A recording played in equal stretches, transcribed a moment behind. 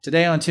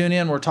Today on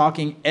Tune-In, we're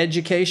talking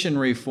education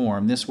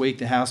reform. This week,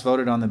 the House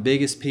voted on the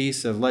biggest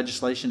piece of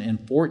legislation in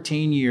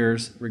 14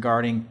 years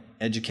regarding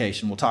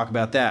education. We'll talk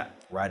about that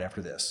right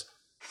after this.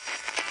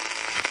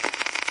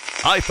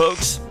 Hi,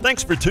 folks.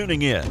 Thanks for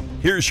tuning in.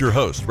 Here's your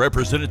host,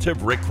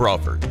 Representative Rick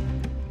Crawford.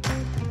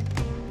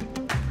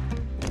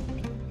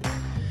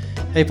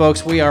 Hey,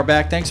 folks, we are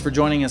back. Thanks for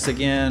joining us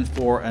again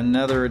for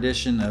another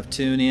edition of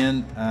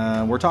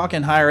Tune-In. We're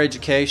talking higher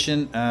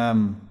education.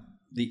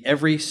 The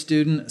Every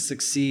Student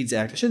Succeeds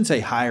Act. I shouldn't say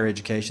higher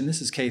education. This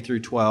is K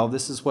through 12.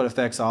 This is what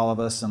affects all of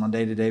us on a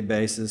day-to-day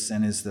basis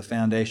and is the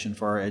foundation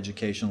for our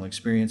educational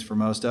experience for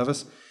most of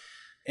us.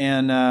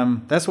 And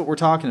that's what we're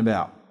talking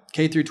about,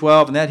 K through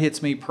 12. And that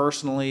hits me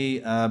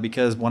personally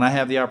because when I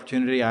have the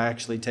opportunity, I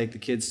actually take the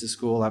kids to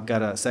school. I've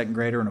got a second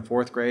grader and a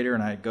fourth grader,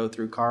 and I go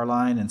through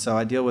Kline. And so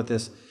I deal with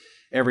this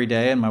every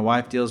day, and my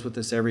wife deals with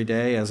this every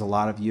day, as a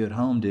lot of you at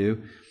home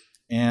do.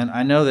 And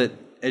I know that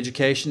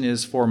education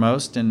is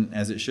foremost, and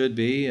as it should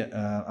be,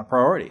 a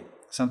priority.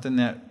 Something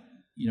that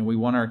we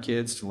want our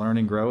kids to learn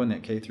and grow in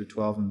that K through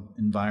 12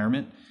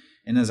 environment.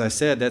 And as I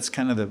said, that's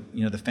kind of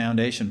the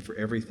foundation for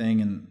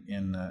everything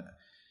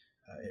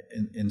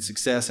in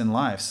success in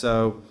life.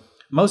 So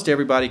most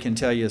everybody can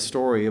tell you a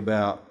story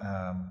about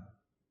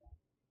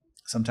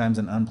sometimes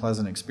an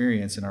unpleasant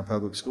experience in our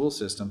public school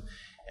system.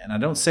 And I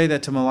don't say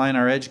that to malign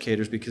our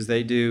educators, because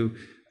they do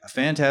a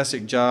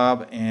fantastic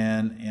job,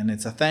 and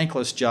it's a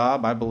thankless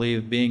job. I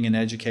believe being an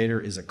educator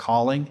is a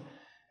calling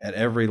at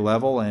every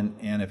level, and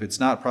if it's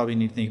not, probably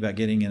need to think about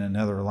getting in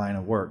another line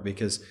of work,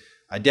 because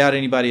I doubt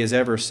anybody has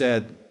ever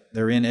said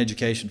they're in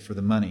education for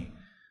the money.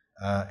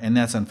 And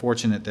that's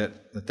unfortunate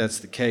that that's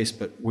the case,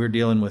 but we're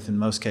dealing with, in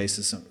most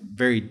cases, some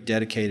very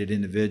dedicated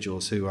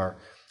individuals who are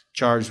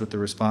charged with the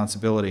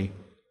responsibility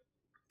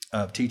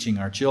of teaching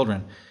our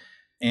children.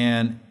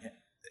 And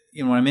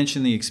when I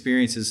mention the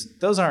experiences,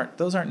 those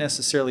aren't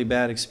necessarily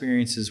bad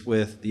experiences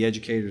with the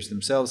educators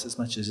themselves, as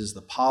much as is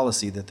the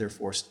policy that they're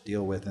forced to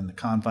deal with and the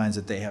confines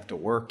that they have to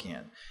work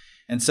in.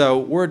 And so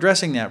we're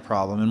addressing that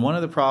problem. And one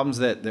of the problems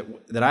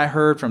that I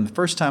heard from the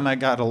first time I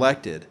got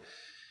elected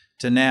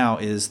to now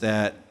is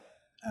that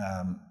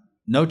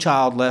No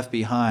Child Left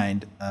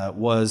Behind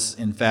was,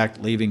 in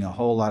fact, leaving a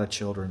whole lot of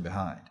children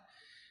behind.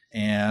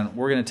 And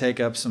we're going to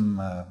take up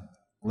some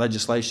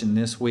legislation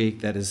this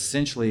week that is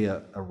essentially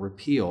a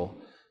repeal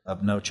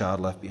of No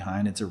Child Left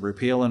Behind. It's a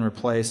repeal and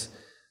replace.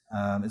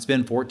 It's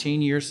been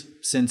 14 years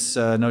since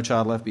No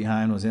Child Left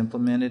Behind was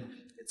implemented.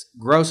 It's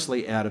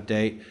grossly out of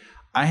date.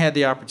 I had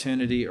the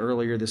opportunity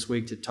earlier this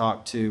week to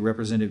talk to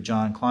Representative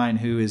John Kline,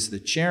 who is the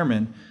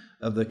chairman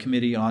of the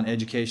Committee on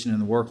Education and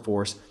the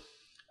Workforce.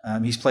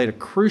 He's played a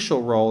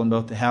crucial role in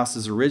both the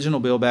House's original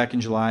bill back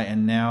in July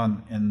and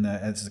now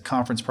as the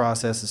conference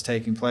process is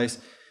taking place.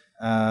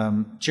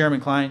 Chairman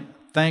Kline,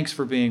 thanks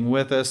for being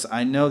with us.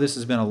 I know this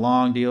has been a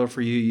long deal for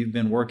you. You've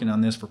been working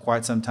on this for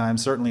quite some time,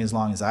 certainly as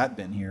long as I've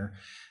been here.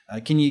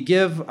 Can you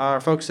give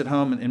our folks at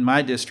home in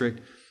my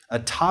district a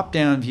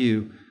top-down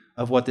view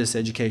of what this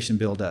education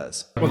bill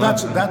does? Well,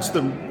 that's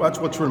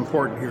what's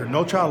important here.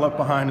 No Child Left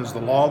Behind is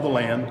the law of the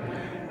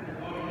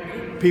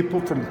land. People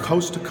from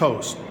coast to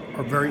coast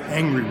are very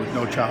angry with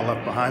No Child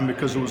Left Behind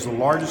because it was the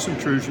largest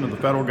intrusion of the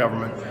federal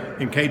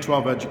government in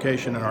K-12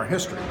 education in our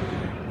history.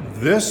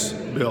 This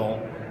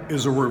bill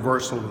is a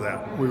reversal of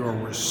that. We are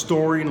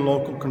restoring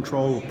local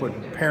control. We're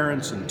putting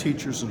parents and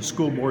teachers and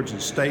school boards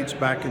and states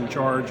back in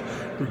charge.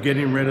 We're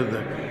getting rid of the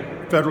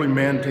federally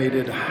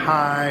mandated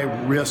high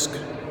risk,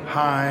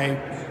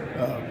 high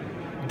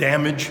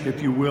damage,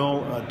 if you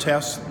will,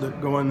 tests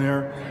that go in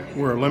there.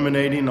 We're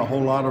eliminating a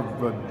whole lot of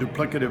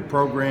duplicative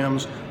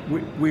programs.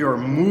 We are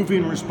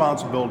moving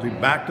responsibility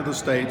back to the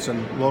states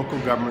and local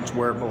governments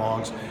where it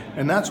belongs.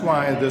 And that's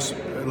why this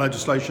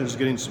legislation is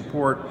getting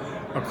support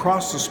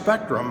across the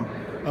spectrum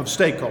of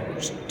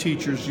stakeholders,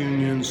 teachers,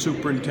 unions,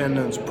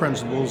 superintendents,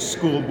 principals,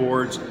 school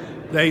boards.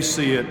 They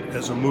see it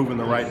as a move in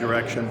the right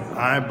direction.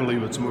 I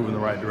believe it's a move in the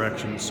right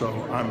direction. So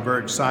I'm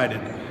very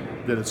excited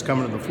that it's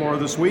coming to the floor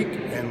this week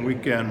and we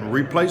can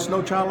replace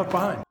No Child Left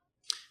Behind.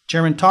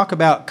 Chairman, talk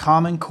about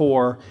Common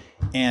Core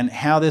and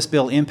how this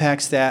bill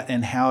impacts that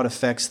and how it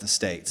affects the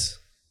states.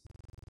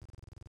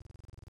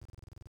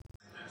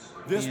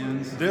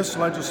 This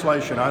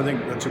legislation, I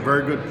think that's a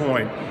very good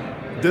point.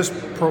 This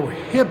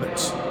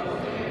prohibits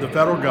the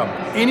federal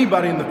government,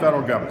 anybody in the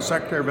federal government,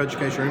 Secretary of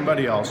Education or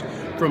anybody else,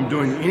 from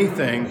doing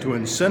anything to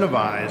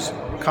incentivize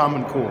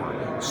Common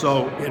Core.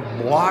 So it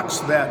blocks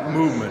that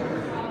movement.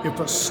 If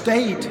a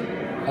state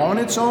on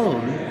its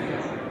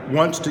own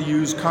wants to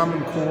use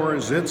Common Core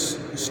as its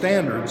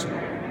standards,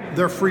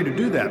 they're free to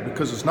do that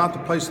because it's not the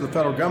place of the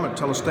federal government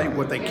to tell a state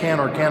what they can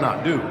or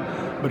cannot do.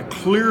 But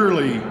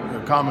clearly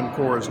the Common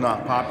Core is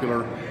not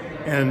popular,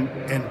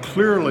 and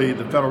clearly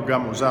the federal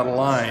government was out of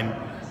line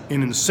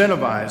in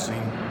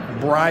incentivizing,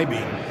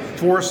 bribing,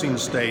 forcing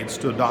states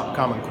to adopt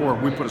Common Core.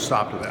 We put a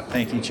stop to that.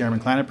 Thank you, Chairman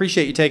Kline. I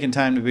appreciate you taking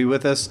time to be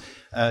with us.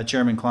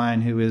 Chairman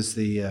Kline, who is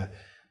the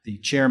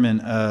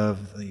chairman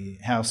of the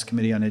House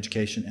Committee on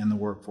Education and the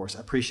Workforce. I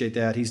appreciate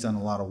that. He's done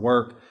a lot of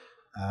work.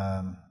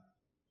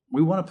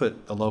 We want to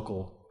put the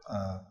local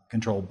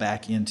control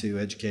back into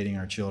educating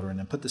our children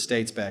and put the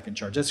states back in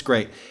charge. That's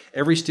great.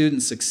 Every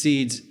Student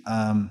Succeeds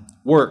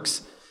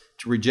works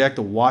to reject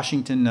the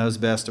Washington knows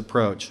best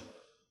approach,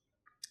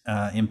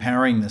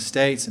 empowering the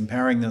states,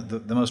 empowering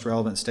the most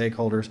relevant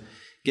stakeholders,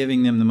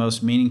 giving them the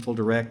most meaningful,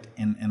 direct,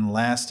 and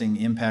lasting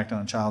impact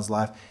on a child's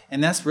life.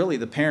 And that's really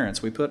the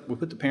parents. We put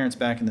the parents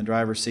back in the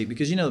driver's seat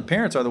because, the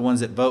parents are the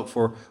ones that vote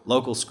for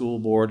local school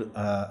board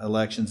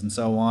elections and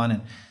so on.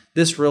 And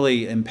this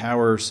really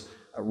empowers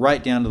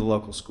right down to the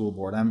local school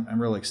board. I'm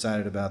really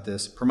excited about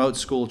this. Promotes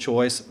school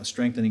choice,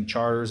 strengthening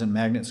charters and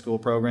magnet school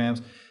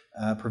programs.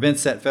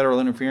 Prevents that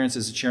federal interference,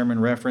 as the chairman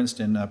referenced,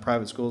 in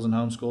private schools and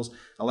homeschools.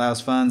 Allows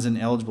funds in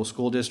eligible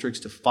school districts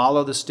to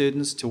follow the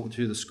students to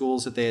the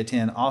schools that they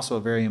attend. Also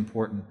a very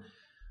important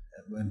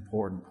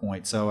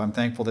point. So I'm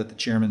thankful that the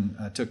chairman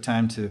took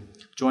time to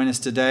join us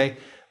today.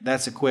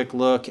 That's a quick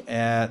look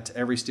at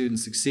Every Student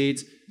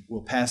Succeeds.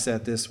 We'll pass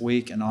that this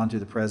week and on to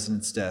the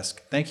president's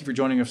desk. Thank you for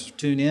joining us for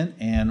Tune In,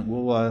 and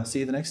we'll see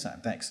you the next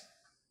time. Thanks.